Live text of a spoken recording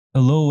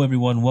Hello,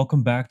 everyone.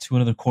 Welcome back to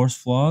another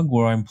course vlog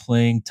where I'm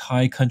playing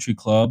Thai Country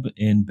Club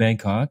in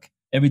Bangkok.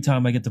 Every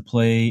time I get to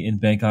play in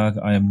Bangkok,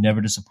 I am never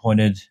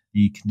disappointed.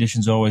 The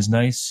conditions are always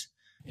nice.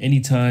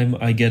 Anytime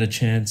I get a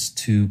chance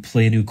to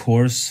play a new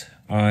course,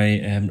 I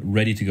am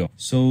ready to go.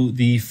 So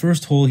the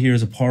first hole here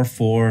is a par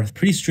 4,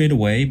 pretty straight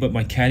away, but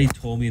my caddy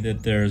told me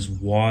that there's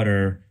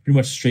water pretty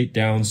much straight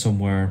down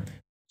somewhere.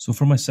 So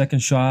for my second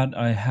shot,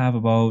 I have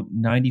about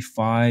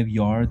 95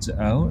 yards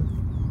out.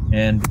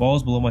 And the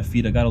ball's below my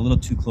feet. I got a little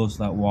too close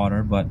to that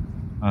water, but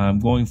I'm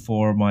going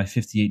for my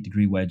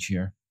 58-degree wedge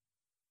here.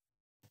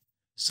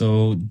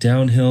 So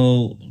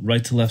downhill,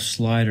 right to left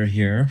slider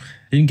here.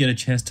 Didn't get a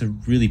chance to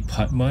really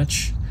putt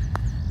much.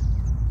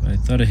 I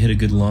thought I hit a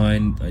good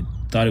line. I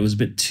thought it was a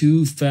bit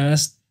too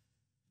fast.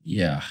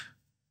 Yeah,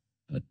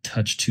 a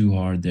touch too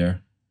hard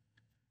there.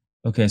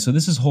 Okay, so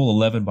this is hole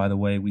 11, by the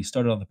way. We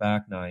started on the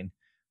back nine,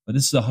 but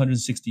this is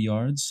 160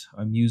 yards.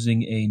 I'm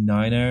using a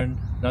 9-iron.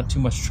 Not too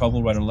much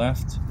trouble right or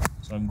left,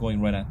 so I'm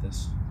going right at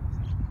this.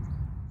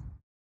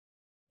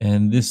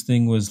 And this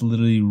thing was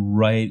literally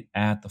right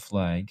at the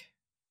flag.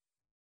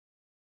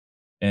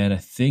 And I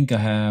think I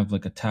have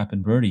like a tap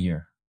and birdie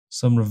here.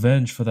 Some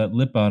revenge for that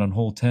lip out on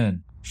hole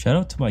 10. Shout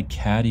out to my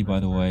caddy,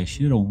 by the way.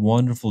 She did a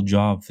wonderful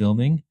job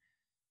filming.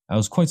 I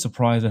was quite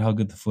surprised at how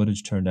good the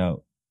footage turned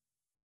out.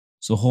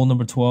 So hole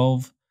number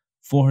 12,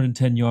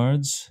 410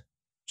 yards.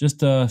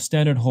 Just a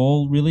standard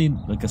hole, really,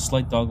 like a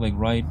slight dogleg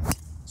right.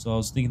 So I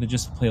was thinking to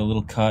just play a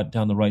little cut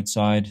down the right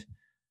side.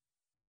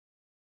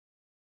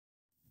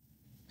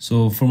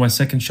 So for my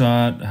second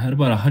shot, I had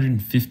about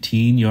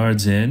 115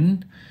 yards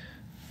in.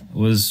 I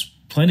was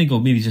planning to go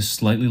maybe just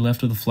slightly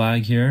left of the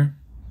flag here.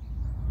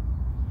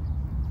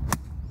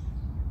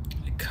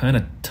 I kind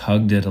of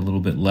tugged it a little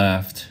bit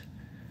left,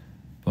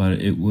 but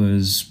it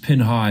was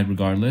pin high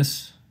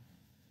regardless.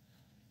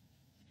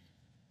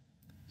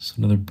 So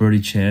another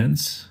birdie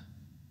chance.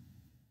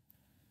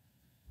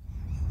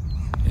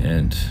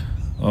 And,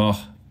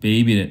 oh,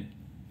 babied it.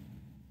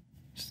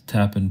 Just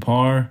tap in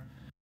par.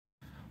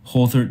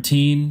 Hole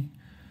 13,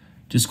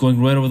 just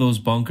going right over those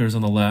bunkers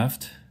on the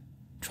left,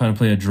 trying to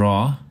play a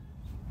draw.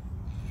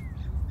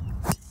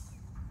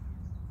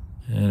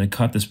 And I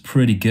caught this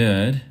pretty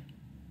good.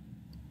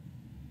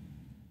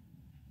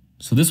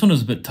 So this one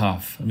was a bit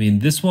tough. I mean,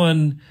 this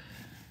one,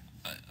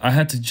 I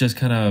had to just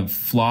kind of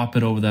flop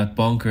it over that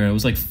bunker. It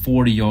was like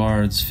 40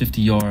 yards,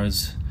 50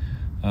 yards,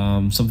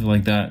 something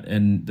like that.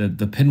 And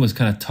the pin was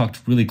kind of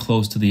tucked really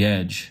close to the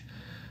edge.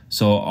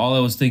 So all I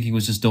was thinking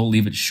was just don't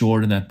leave it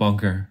short in that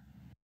bunker.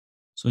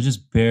 So I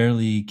just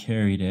barely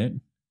carried it.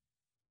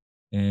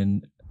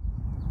 And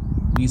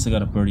at least I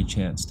got a birdie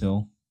chance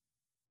still.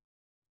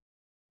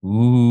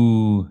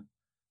 Ooh,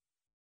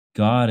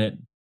 got it.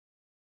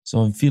 So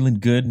I'm feeling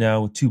good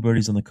now with 2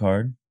 birdies on the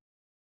card.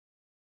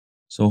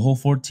 So hole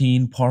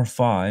 14, par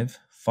 5,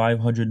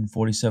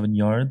 547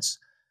 yards.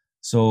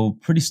 So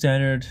pretty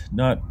standard,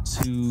 not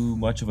too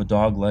much of a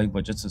dog leg,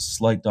 but just a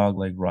slight dog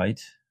leg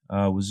right.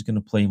 I was going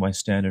to play my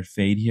standard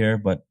fade here,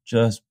 but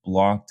just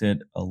blocked it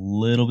a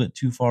little bit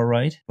too far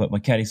right. But my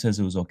caddy says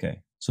it was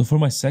okay. So for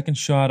my second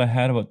shot, I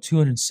had about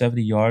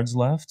 270 yards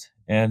left.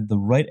 And the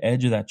right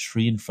edge of that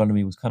tree in front of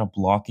me was kind of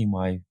blocking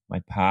my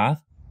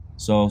path.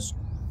 So I was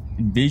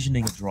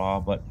envisioning a draw,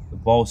 but the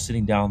ball was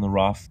sitting down the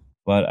rough.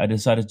 But I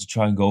decided to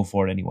try and go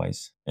for it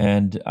anyways.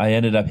 And I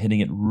ended up hitting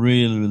it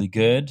really, really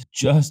good.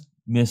 Just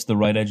missed the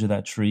right edge of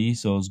that tree.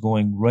 So I was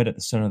going right at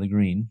the center of the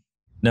green.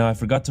 Now, I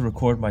forgot to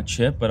record my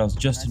chip, but I was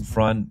just in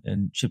front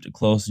and chipped it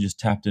close and just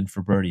tapped in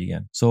for birdie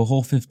again. So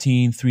hole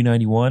 15,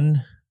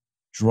 391.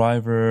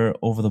 Driver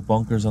over the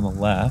bunkers on the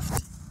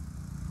left.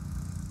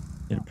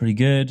 Hit it pretty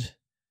good.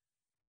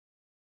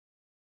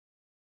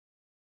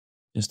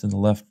 Just in the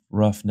left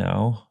rough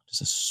now.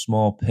 Just a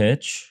small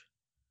pitch.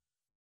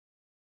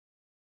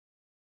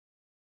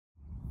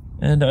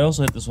 And I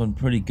also hit this one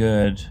pretty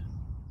good.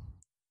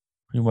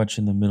 Pretty much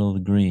in the middle of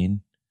the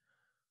green.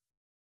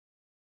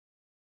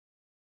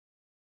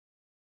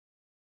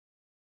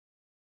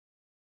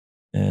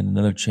 And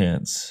another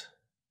chance.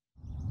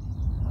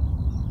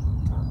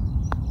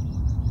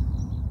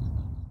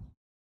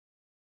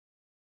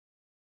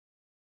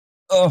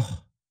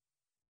 Oh,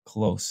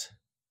 close.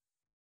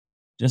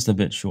 Just a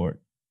bit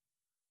short.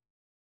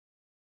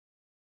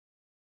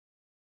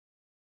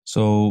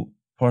 So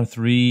par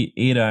 3,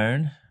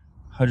 8-iron,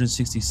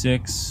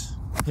 166.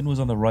 Pin was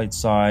on the right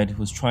side.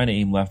 Was trying to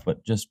aim left,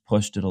 but just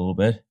pushed it a little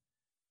bit.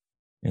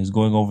 It was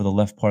going over the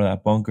left part of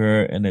that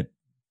bunker, and it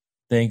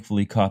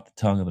thankfully caught the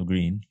tongue of the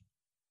green.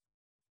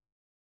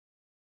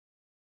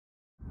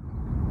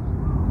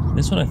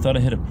 This one I thought I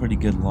hit a pretty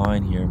good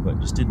line here, but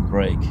just didn't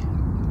break.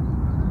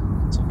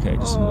 It's okay,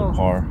 just another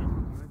par.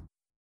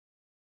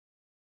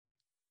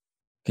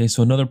 Okay,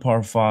 so another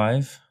par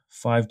 5,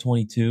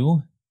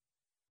 522.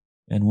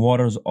 And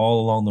water's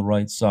all along the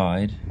right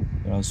side.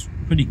 But I was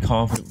pretty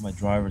confident with my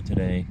driver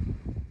today.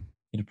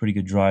 Hit a pretty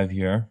good drive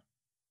here.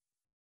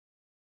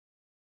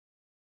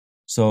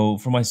 So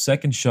for my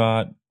second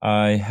shot,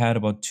 I had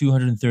about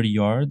 230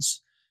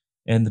 yards.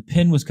 And the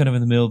pin was kind of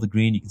in the middle of the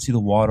green. You can see the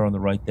water on the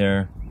right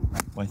there.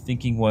 My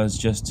thinking was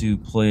just to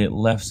play it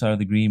left side of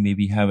the green,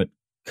 maybe have it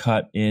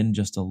cut in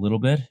just a little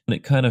bit. And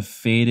it kind of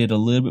faded a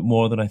little bit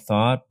more than I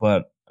thought,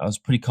 but I was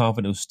pretty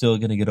confident it was still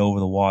going to get over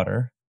the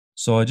water.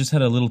 So I just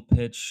had a little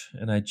pitch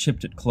and I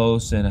chipped it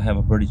close, and I have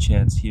a birdie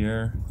chance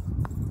here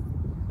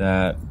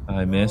that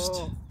I missed.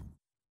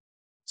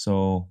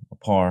 So a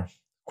par.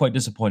 Quite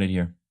disappointed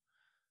here.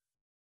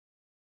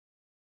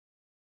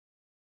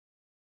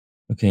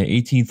 Okay,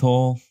 18th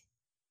hole.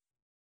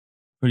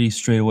 Pretty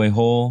straightaway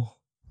hole.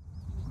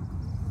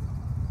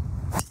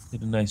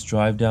 Hit a nice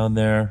drive down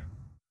there.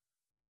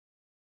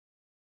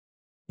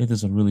 Hit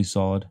this one really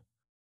solid.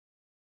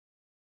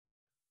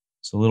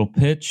 So a little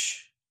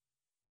pitch.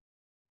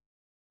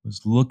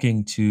 Was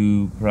looking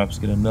to perhaps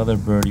get another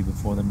birdie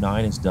before the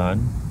 9 is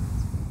done.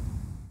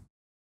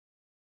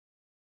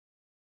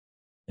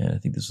 And I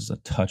think this was a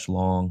touch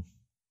long.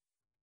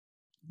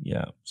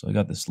 Yeah, so I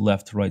got this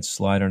left to right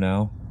slider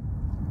now.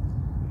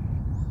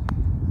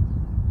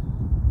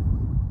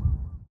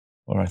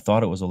 Or I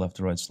thought it was a left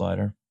to right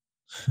slider.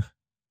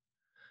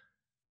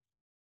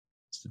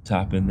 Just to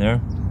tap in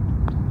there.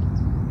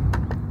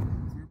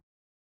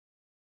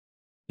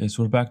 Okay,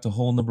 so we're back to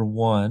hole number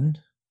 1.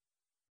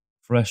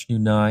 Fresh new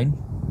 9.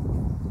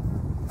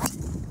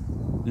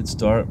 Good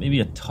start.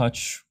 Maybe a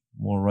touch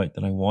more right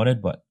than I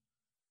wanted, but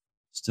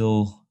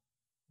still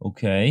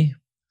okay.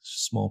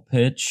 Small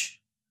pitch.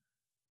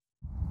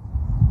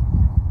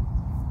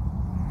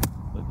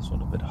 Put this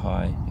one a bit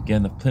high.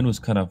 Again, the pin was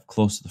kind of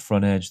close to the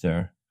front edge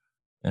there.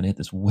 And I hit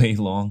this way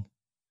long.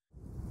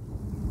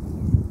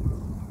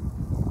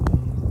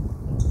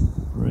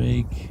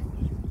 Break.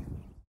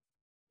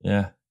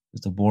 Yeah,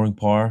 just a boring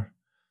par.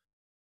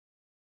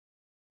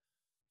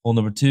 Hole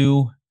number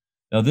 2.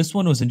 Now this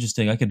one was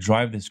interesting. I could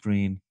drive this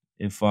green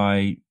if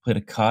I played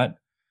a cut,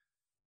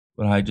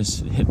 but I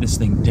just hit this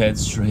thing dead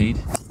straight.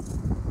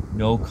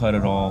 No cut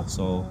at all.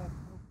 So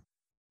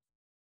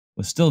it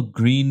was still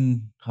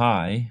green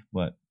high,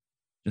 but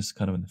just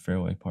kind of in the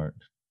fairway part.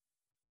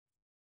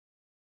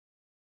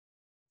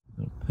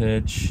 Little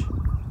pitch.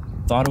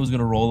 Thought it was going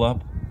to roll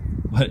up,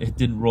 but it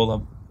didn't roll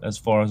up as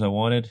far as I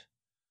wanted.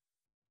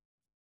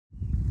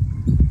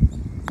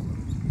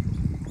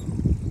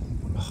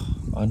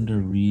 Under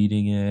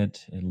reading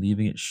it and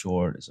leaving it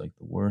short is like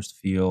the worst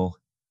feel.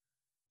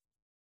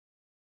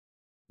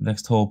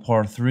 Next hole,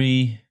 par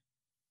 3.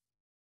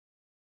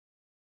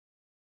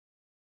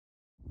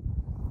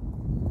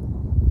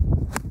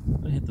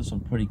 I hit this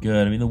one pretty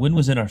good. I mean, the wind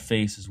was in our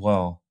face as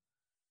well.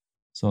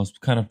 So I was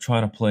kind of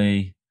trying to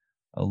play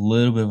a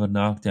little bit of a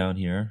knockdown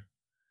here.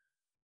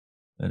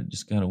 And it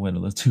just kind of went a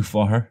little too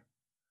far.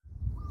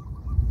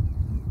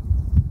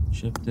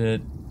 Chipped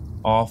it.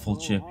 Awful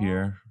chip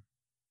here.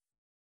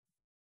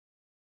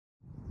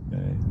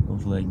 Okay,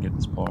 hopefully I can get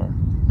this par.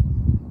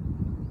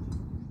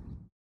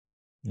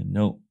 And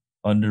nope,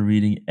 under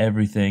reading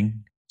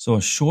everything. So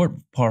a short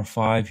par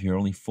 5 here,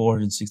 only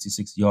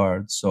 466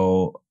 yards.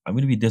 So I'm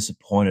going to be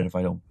disappointed if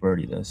I don't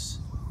birdie this.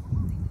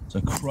 So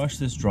I crush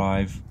this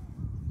drive.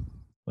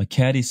 My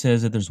caddy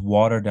says that there's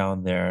water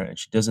down there and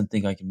she doesn't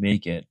think I can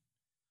make it.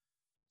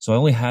 So I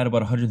only had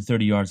about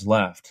 130 yards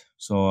left.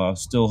 So I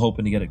was still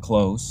hoping to get it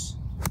close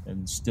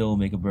and still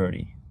make a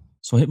birdie.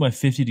 So I hit my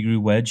 50-degree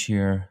wedge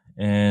here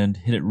and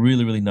hit it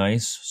really, really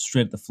nice,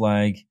 straight at the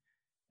flag,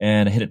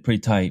 and I hit it pretty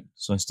tight.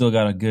 So I still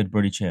got a good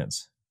birdie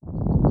chance.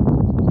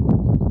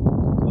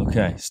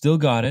 Okay, still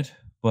got it,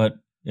 but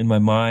in my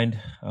mind,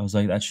 I was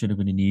like, that should have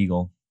been an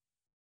eagle.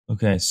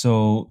 Okay,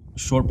 so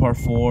short par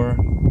 4,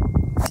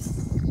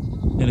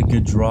 hit a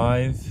good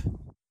drive, a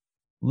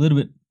little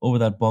bit over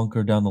that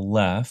bunker down the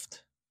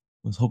left.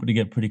 I was hoping to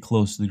get pretty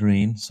close to the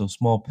green, so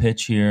small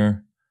pitch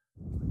here.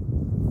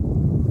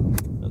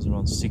 That was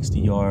around 60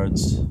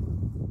 yards.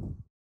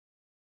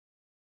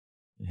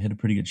 Hit a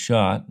pretty good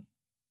shot.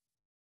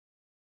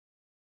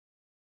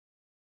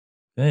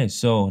 Okay,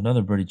 so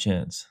another birdie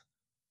chance.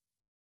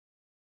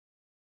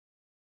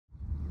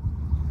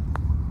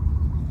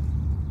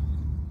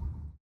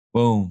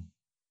 Boom.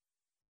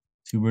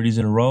 2 birdies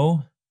in a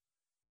row.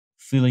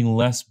 Feeling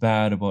less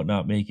bad about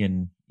not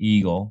making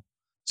eagle.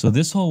 So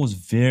this hole was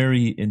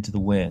very into the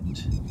wind.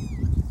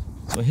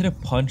 So I hit a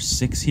punch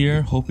 6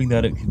 here, hoping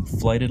that it can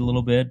flight it a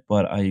little bit,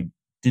 but I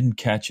didn't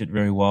catch it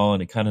very well,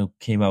 and it kind of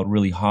came out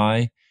really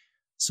high.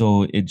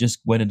 So it just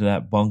went into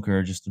that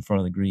bunker just in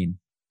front of the green.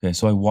 Okay,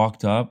 so I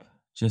walked up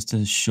just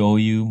to show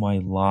you my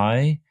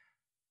lie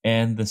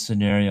and the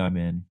scenario I'm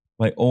in.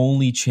 My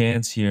only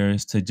chance here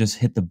is to just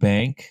hit the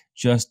bank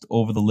just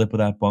over the lip of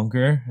that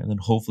bunker, and then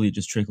hopefully it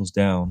just trickles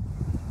down.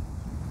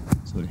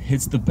 So it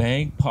hits the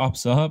bank,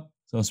 pops up.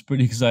 So I was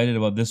pretty excited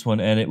about this one,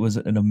 and it was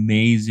an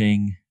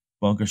amazing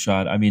bunker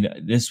shot. I mean,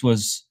 this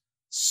was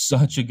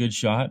such a good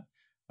shot.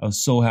 I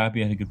was so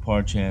happy I had a good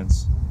par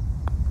chance.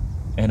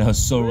 And I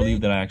was so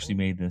relieved that I actually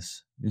made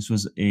this. This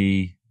was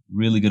a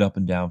really good up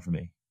and down for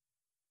me.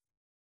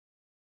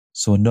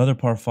 So another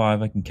par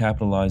 5 I can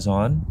capitalize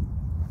on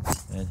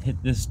and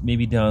hit this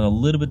maybe down a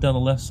little bit down the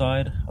left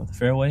side of the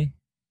fairway.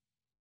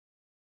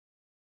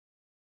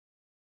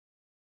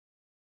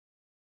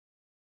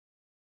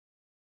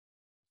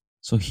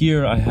 So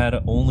here I had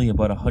only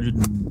about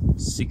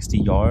 160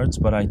 yards,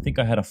 but I think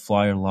I had a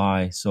flyer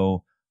lie.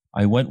 So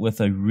I went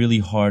with a really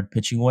hard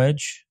pitching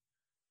wedge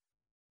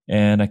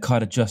and I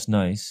caught it just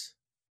nice.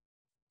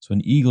 So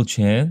an eagle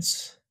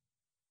chance.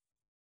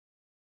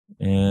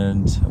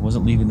 And I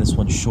wasn't leaving this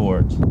one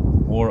short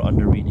or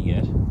under reading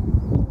it.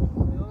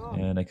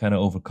 And I kind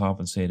of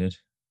overcompensated.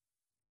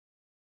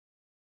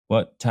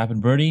 But tap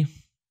and birdie.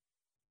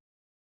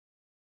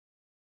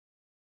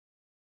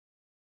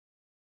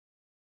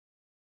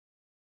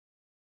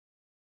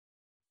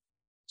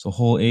 So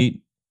hole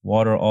 8,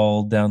 water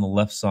all down the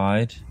left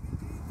side.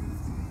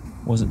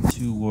 Wasn't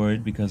too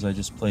worried because I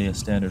just play a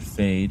standard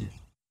fade.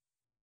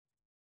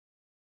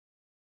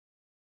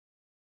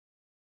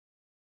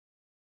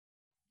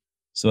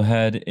 So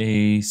had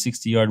a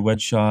 60-yard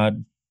wedge shot.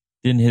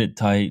 Didn't hit it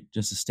tight,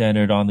 just a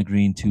standard on the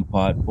green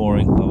 2-pot,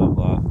 boring, blah,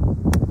 blah, blah.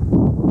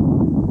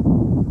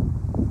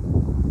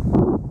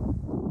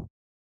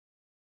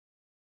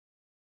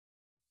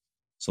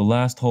 So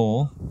last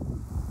hole.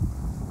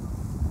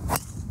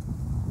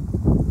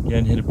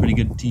 Again, hit a pretty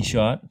good tee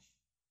shot.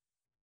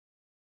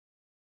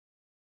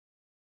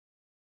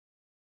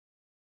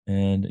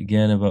 And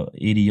again, about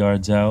 80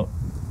 yards out.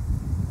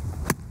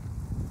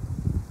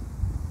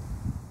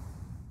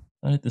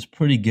 I hit this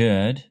pretty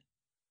good.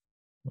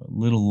 A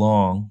little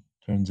long,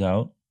 turns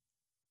out.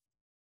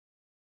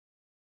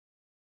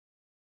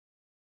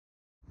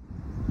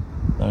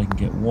 Thought I can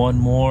get one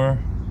more.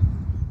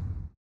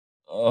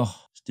 Oh,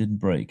 just didn't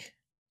break.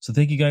 So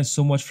thank you guys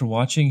so much for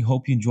watching.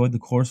 Hope you enjoyed the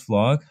course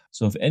vlog.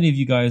 So if any of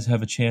you guys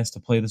have a chance to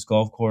play this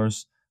golf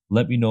course,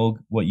 let me know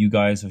what you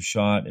guys have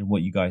shot and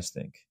what you guys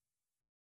think.